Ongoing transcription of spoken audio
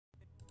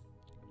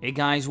Hey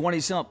guys, what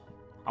is up?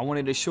 I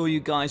wanted to show you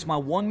guys my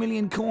 1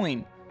 million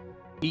coin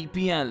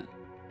EPL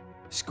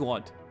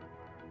squad.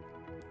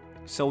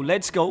 So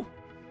let's go.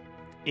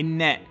 In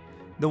net,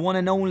 the one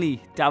and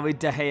only David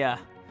De Gea.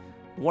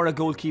 What a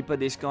goalkeeper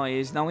this guy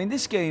is. Now in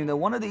this game,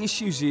 one of the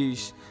issues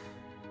is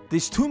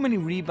there's too many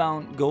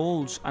rebound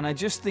goals, and I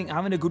just think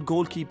having a good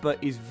goalkeeper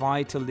is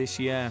vital this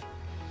year.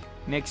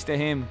 Next to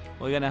him,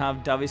 we're going to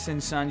have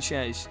Davinson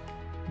Sanchez.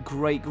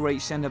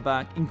 Great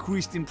centre-back.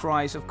 Increased in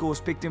price, of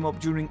course, picked him up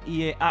during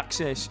EA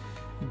Access.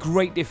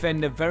 Great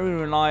defender, very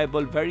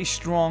reliable, very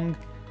strong.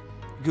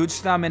 Good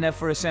stamina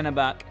for a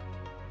centre-back.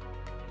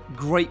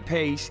 Great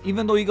pace.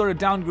 Even though he got a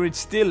downgrade,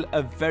 still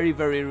a very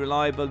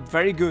reliable,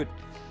 very good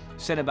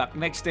centre-back.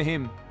 Next to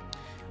him,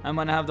 I'm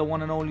going to have the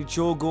one and only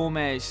Joe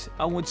Gomez.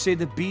 I would say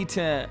the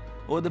beta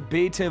or the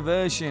beta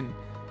version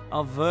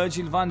of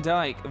Virgil van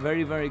Dijk.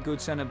 Very good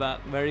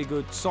centre-back. Very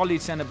good,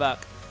 solid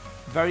centre-back.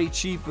 Very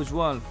cheap as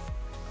well.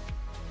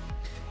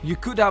 You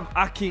could have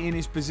Aki in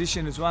his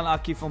position as well.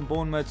 Aki from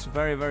Bournemouth's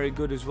very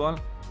good as well.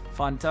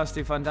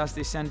 Fantastic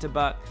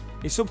centre-back.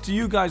 It's up to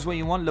you guys what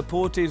you want.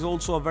 Laporte is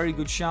also a very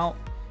good shout.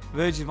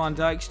 Virgil van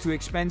Dijk's too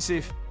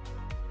expensive.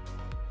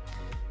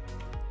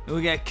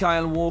 We get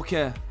Kyle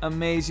Walker,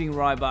 amazing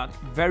right back,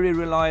 very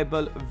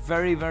reliable,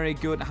 very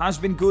good. Has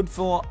been good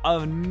for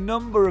a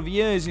number of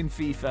years in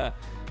FIFA.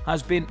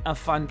 Has been a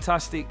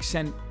fantastic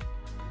centre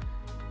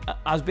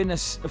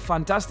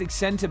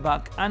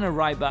back and a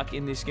right back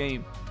in this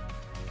game.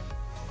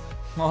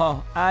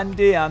 Oh,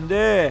 Andy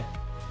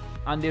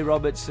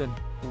Robertson,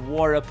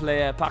 what a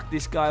player. Packed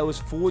this guy. I was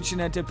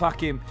fortunate to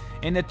pack him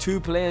in a 2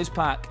 players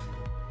pack.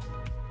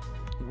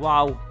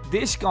 Wow,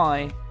 this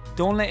guy,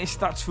 don't let his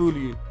stats fool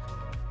you.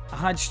 I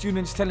had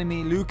students telling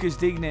me Lucas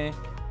Digne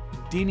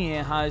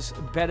has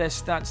better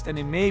stats than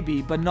him,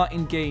 maybe, but not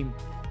in game.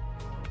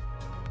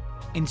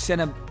 In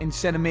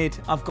centre mid,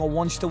 I've got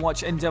Once to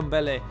Watch and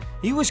Dembele.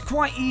 He was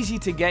quite easy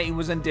to get, he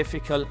wasn't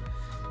difficult.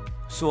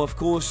 So of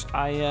course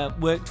I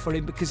worked for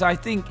him because I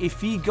think if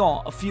he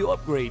got a few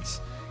upgrades,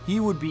 he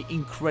would be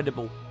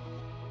incredible.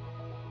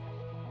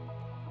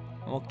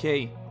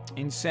 Okay,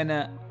 in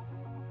centre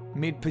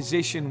mid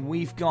position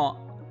we've got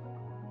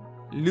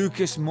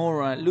Lucas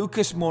Moura.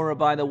 Lucas Moura,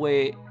 by the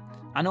way,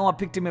 I know I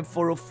picked him up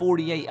for a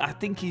 48. I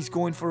think he's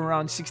going for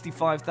around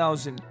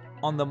 65,000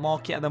 on the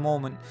market at the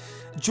moment.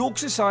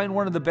 Jokes aside,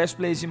 one of the best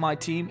players in my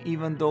team,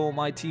 even though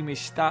my team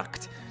is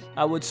stacked.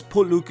 I would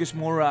put Lucas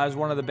Moura as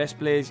one of the best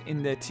players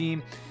in the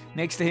team.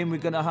 Next to him, we're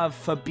going to have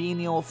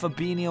Fabinho.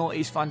 Fabinho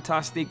is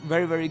fantastic.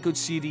 Very good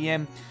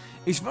CDM.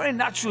 It's very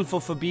natural for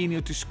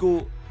Fabinho to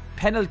score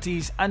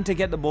penalties and to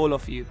get the ball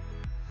off you.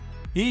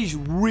 He's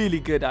really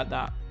good at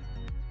that.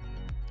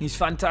 He's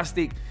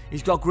fantastic.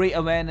 He's got great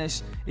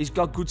awareness. He's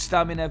got good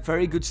stamina.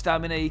 Very good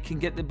stamina. He can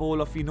get the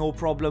ball off you, no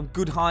problem.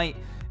 Good height.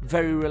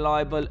 Very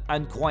reliable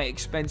and quite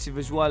expensive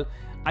as well.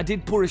 I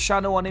did put a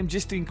shadow on him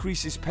just to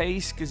increase his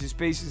pace because his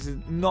pace is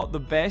not the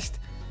best.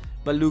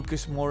 But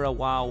Lucas Moura,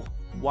 wow.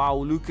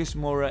 Lucas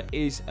Moura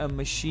is a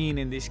machine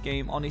in this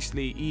game.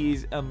 Honestly, he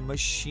is a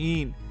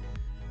machine.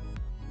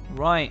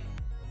 Right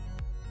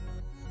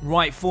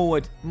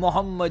forward,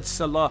 Mohamed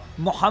Salah.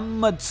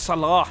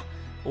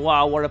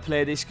 Wow, what a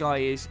player this guy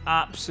is.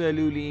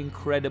 Absolutely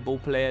incredible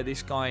player,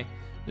 this guy.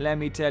 Let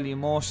me tell you,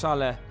 Mo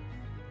Salah,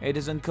 it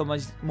doesn't come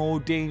as more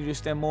dangerous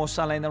than Mo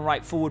Salah in the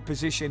right forward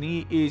position.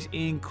 He is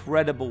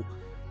incredible.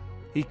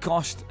 He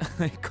cost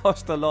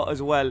a lot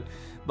as well.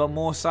 But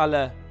Mo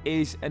Salah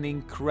is an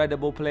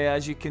incredible player.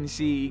 As you can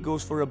see, he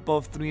goes for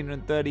above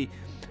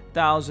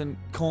 330,000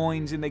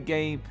 coins in the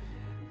game.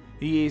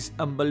 He is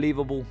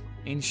unbelievable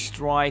in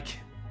strike.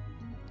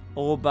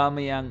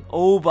 Aubameyang.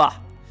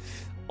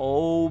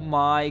 Oh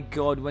my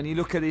God. When you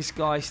look at this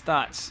guy's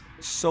stats,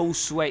 so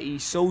sweaty,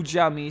 so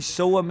jammy,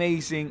 so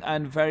amazing,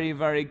 and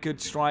very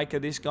good striker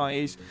this guy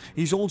is.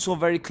 He's also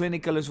very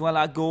clinical as well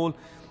at goal.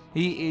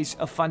 He is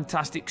a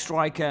fantastic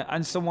striker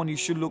and someone you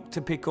should look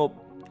to pick up.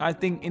 I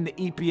think in the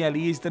EPL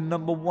he is the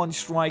 #1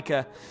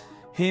 striker.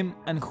 Him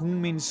and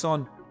Heung-min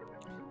Son.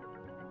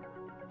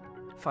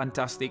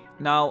 Fantastic.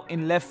 Now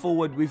in left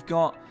forward we've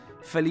got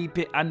Felipe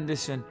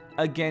Anderson.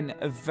 Again,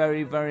 a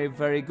very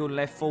good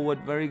left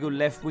forward, very good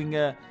left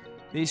winger.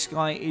 This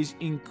guy is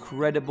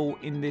incredible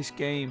in this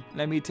game.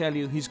 Let me tell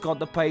you, he's got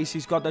the pace,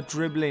 he's got the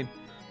dribbling.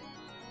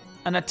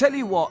 And I tell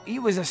you what, he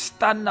was a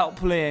standout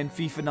player in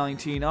FIFA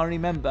 19.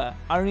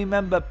 I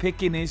remember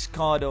picking his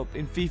card up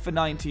in FIFA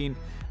 19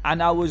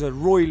 and I was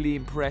royally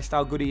impressed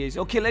how good he is.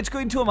 Okay, let's go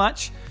into a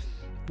match.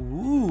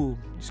 Ooh,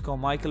 he's got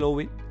Michael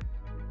Owen.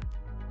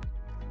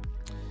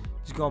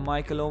 He's got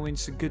Michael Owen,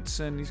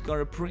 Sigurdsson. He's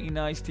got a pretty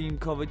nice team,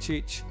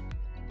 Kovacic.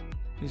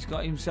 He's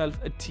got himself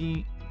a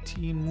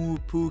Timu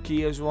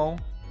Puki as well.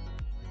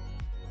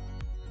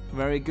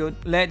 Very good.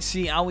 Let's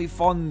see how he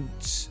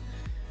funds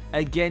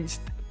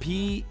against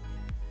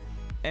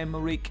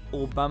Emerick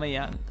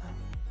Aubameyang.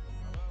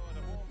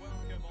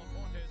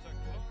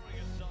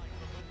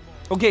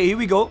 Okay, here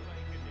we go.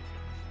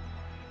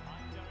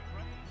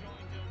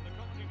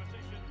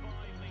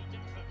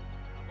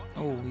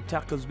 Oh, he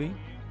tackles me.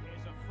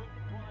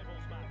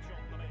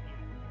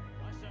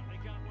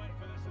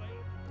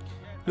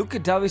 Look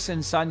at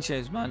Davison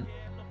Sanchez, man.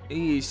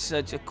 He is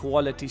such a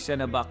quality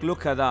centre-back.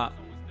 Look at that.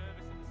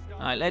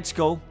 Alright, let's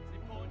go.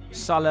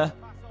 Salah.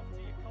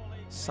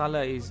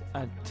 Salah is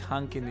a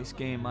tank in this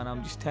game, man.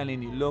 I'm just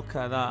telling you. Look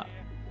at that.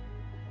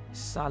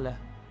 Salah.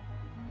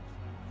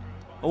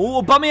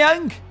 Oh,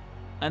 Aubameyang.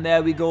 And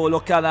there we go.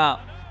 Look at that.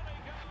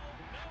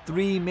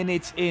 3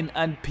 minutes in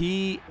and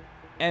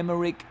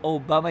Pierre-Emerick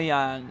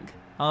Aubameyang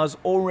has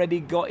already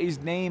got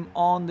his name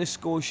on the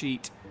score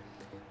sheet.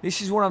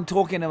 This is what I'm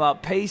talking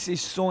about. Pace is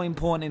so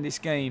important in this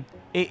game.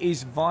 It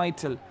is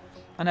vital.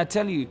 And I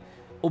tell you,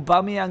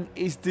 Aubameyang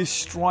is the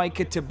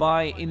striker to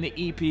buy in the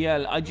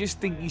EPL. I just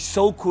think he's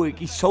so quick.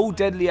 He's so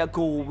deadly at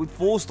goal with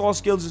 4-star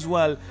skills as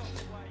well.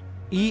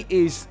 He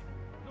is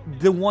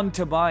the one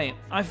to buy.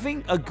 I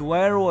think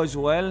Aguero as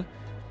well.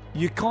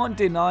 You can't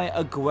deny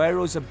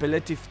Aguero's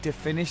ability to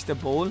finish the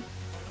ball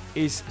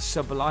is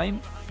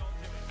sublime.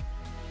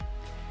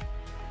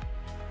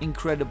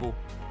 Incredible.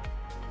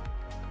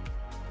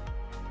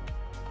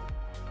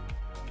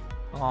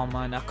 Oh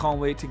man, I can't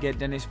wait to get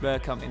Dennis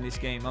Bergkamp in this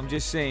game. I'm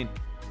just saying.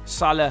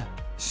 Salah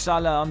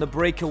on the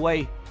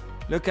breakaway.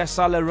 Look at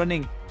Salah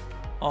running.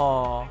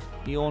 Oh,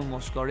 he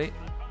almost got it.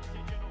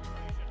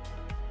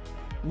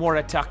 What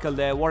a tackle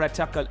there. What a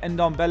tackle.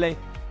 Ndombele.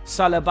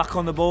 Salah back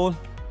on the ball.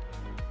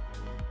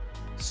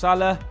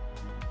 Salah.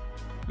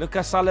 Look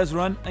at Salah's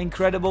run.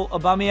 Incredible.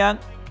 Aubameyang.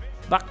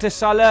 Back to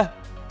Salah.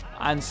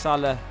 And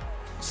Salah.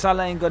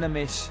 Salah ain't gonna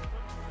miss.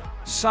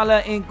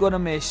 Salah ain't gonna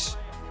miss.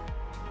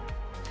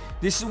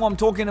 This is what I'm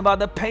talking about.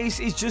 The pace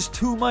is just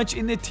too much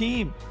in the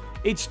team.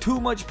 It's too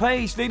much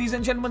pace. Ladies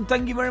and gentlemen,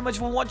 thank you very much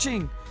for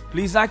watching.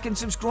 Please like and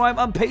subscribe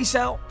and peace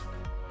out.